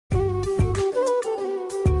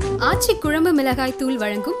ஆச்சி குழம்பு மிளகாய் தூள்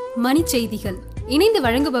வழங்கும் மணி செய்திகள். இணைந்து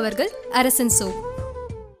வழங்குபவர்கள் அரசன் சோ.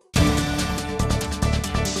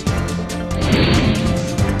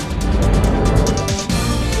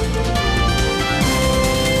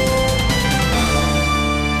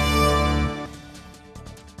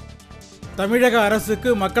 தமிழக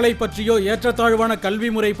அரசுக்கு மக்களை பற்றியோ ஏற்றத்தாழ்வான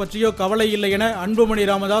கல்வி முறை பற்றியோ கவலை இல்லை என அன்புமணி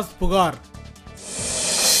ராமதாஸ் புகார்.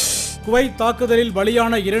 குவைத் தாக்குதலில்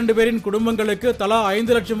பலியான 2 பேரின் குடும்பங்களுக்கு தலா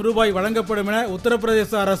 5 லட்சம் ரூபாய் வழங்கப்படும் என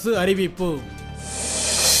உத்தரப்பிரதேச அரசு அறிவிப்பு.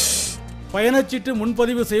 பயணச்சீட்டு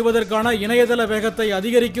முன்பதிவு செய்வதற்கான இணையதள வேகத்தை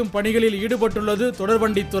அதிகரிக்கும் பணிகளில் ஈடுபட்டுள்ளது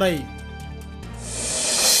தொடர்வண்டித்துறை.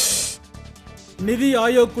 நிதி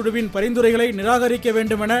ஆயோக் குழுவின் பரிந்துரைகளை நிராகரிக்க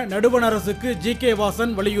வேண்டும் என நடுவண் அரசுக்கு ஜி.கே.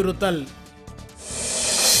 வாசன் வலியுறுத்தல்.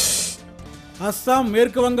 அஸ்ஸாம்,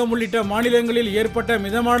 மேற்கு வங்கம் உள்ளிட்ட மாநிலங்களில் ஏற்பட்ட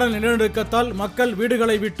மிதமான நிலநடுக்கத்தால் மக்கள்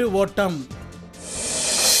வீடுகளை விட்டு ஓட்டம்.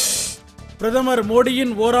 பிரதமர்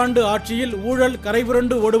மோடியின் ஓராண்டு ஆட்சியில் ஊழல்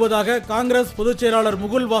கரைபுரண்டு ஓடுவதாக காங்கிரஸ் பொதுச் செயலாளர்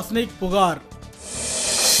முகுல் வாஸ்னிக் புகார்.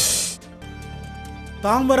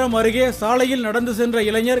 தாம்பரம் அருகே சாலையில் நடந்து சென்ற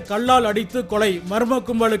இளைஞர் கல்லால் அடித்து கொலை, மர்ம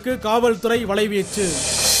கும்பலுக்கு காவல்துறை வலைவீச்சு.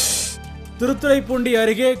 திருத்துறைப்பூண்டி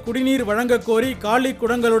அருகே குடிநீர் வழங்கக் கோரி காலி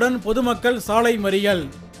குடங்களுடன் பொதுமக்கள் சாலை மறியல்.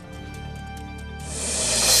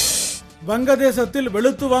 வங்கதேசத்தில்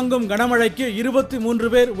வெளுத்து வாங்கும் கனமழைக்கு 23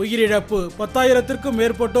 பேர் உயிரிழப்பு, 10,000க்கும்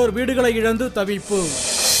மேற்பட்டோர் வீடுகளை இழந்து தவிப்பு.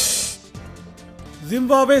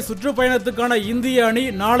 ஜிம்பாப்வே சுற்றுப்பயணத்துக்கான இந்திய அணி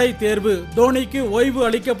நாளை தேர்வு, தோனிக்கு ஓய்வு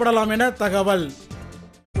அளிக்கப்படலாம் என தகவல்.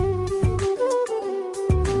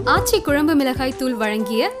 ஆச்சி குழம்பு மிளகாய் தூள்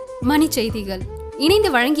வழங்கிய மணி செய்திகள்.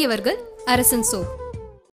 இணைந்து வழங்கியவர்கள் அரசன் சோ.